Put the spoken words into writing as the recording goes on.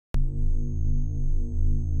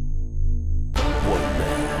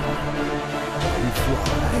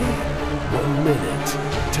1 minute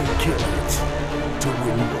to kill it, to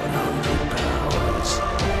win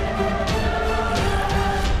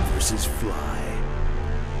 £100. Versus Fly.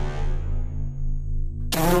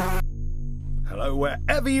 Hello,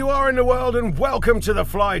 wherever you are in the world, and welcome to the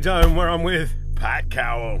Fly Dome, where I'm with Pat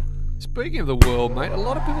Cowell. Speaking of the world, mate, a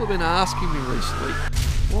lot of people have been asking me recently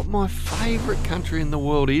what my favourite country in the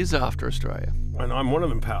world is after Australia. And I'm one of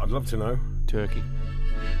them, Pat. I'd love to know. Turkey.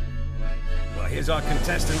 Well, here's our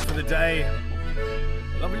contestant for the day.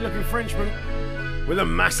 A lovely-looking Frenchman with a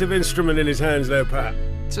massive instrument in his hands there, Pat.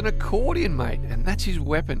 It's an accordion, mate, and that's his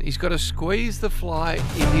weapon. He's got to squeeze the fly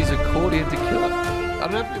in his accordion to kill it. I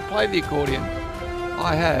don't know if you've played the accordion.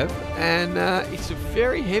 I have, and it's a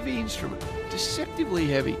very heavy instrument. Deceptively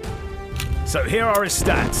heavy. So here are his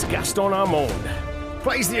stats. Gaston Armand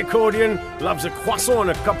plays the accordion, loves a croissant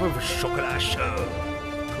and a cup of chocolat chaud.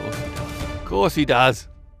 Of course he does.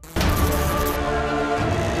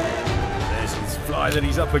 There's his fly that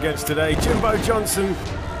he's up against today. Jimbo Johnson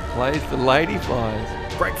Plays the lady flies.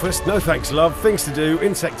 breakfast, no thanks, love. Things to do,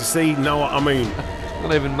 insect to see, know what I mean.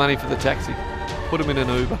 Not even money for the taxi. Put him in an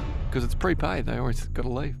Uber, because it's prepaid. They always got to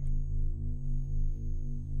leave.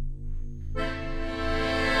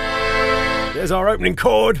 There's our opening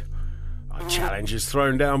chord. Our challenge is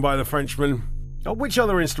thrown down by the Frenchman. Oh, which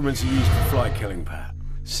other instruments are used for fly killing, Pat?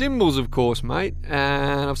 Cymbals, of course, mate.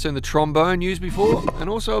 And I've seen the trombone used before, and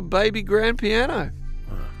also a baby grand piano.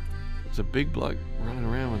 There's a big bloke running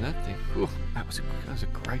around with that thing. Ooh, that was a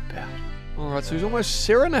great bout. All right, so he's almost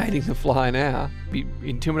serenading the fly now. Be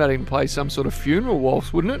intimidating to play some sort of funeral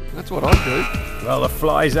waltz, wouldn't it? That's what I'd do. Well, the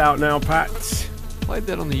fly's out now, Pat. Played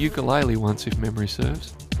that on the ukulele once, if memory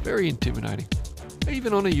serves. Very intimidating,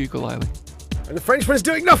 even on a ukulele. And the Frenchman's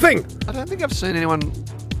doing nothing! I don't think I've seen anyone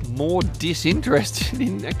more disinterested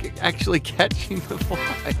in actually catching the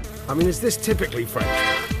fly. I mean, is this typically French?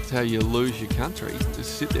 That's how you lose your country.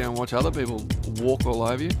 Just sit there and watch other people walk all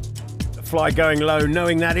over you. The fly going low,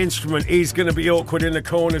 knowing that instrument is going to be awkward in the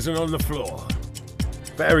corners and on the floor.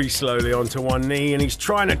 Very slowly onto one knee, and he's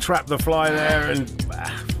trying to trap the fly there and...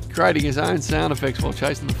 Creating his own sound effects while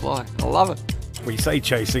chasing the fly. I love it. We say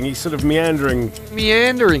chasing, he's sort of meandering.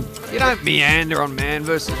 Meandering. You don't meander on man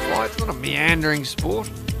versus fly. It's not a meandering sport.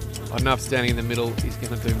 I don't know if standing in the middle is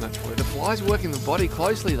going to do much for it. The fly's working the body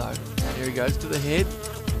closely, though. Here he goes to the head.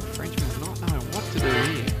 The Frenchman's not knowing what to do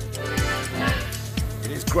here.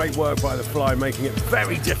 It is great work by the fly, making it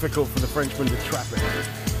very difficult for the Frenchman to trap it.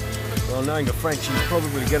 Well, knowing the French, he's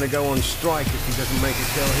probably going to go on strike if he doesn't make a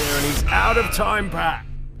kill here, and he's out of time, Pat.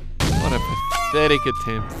 What a pathetic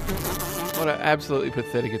attempt. What an absolutely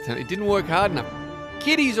pathetic attempt. It didn't work hard enough.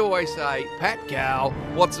 Kiddies always say, Pat Cowell,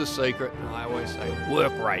 what's the secret? And I always say,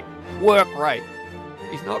 work rate. Work rate.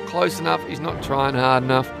 He's not close enough. He's not trying hard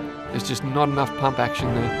enough. There's just not enough pump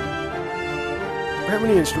action there. How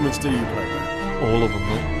many instruments do you play, Pat? All of them,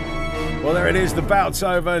 mate. Well, there it is. The bout's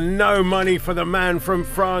over. No money for the man from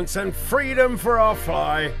France and freedom for our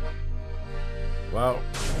fly. Well,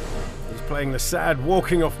 he's playing the sad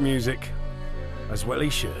walking off music. As well he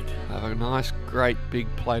should. Have a nice, great big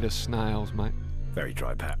plate of snails, mate. Very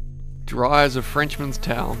dry, Pat. Dry as a Frenchman's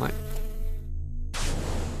towel, mate.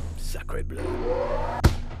 Sacre bleu. 1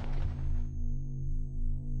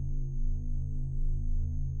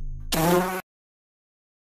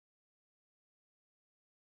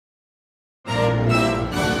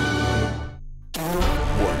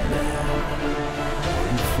 man,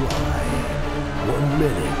 1 fly, 1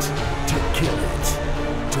 minute.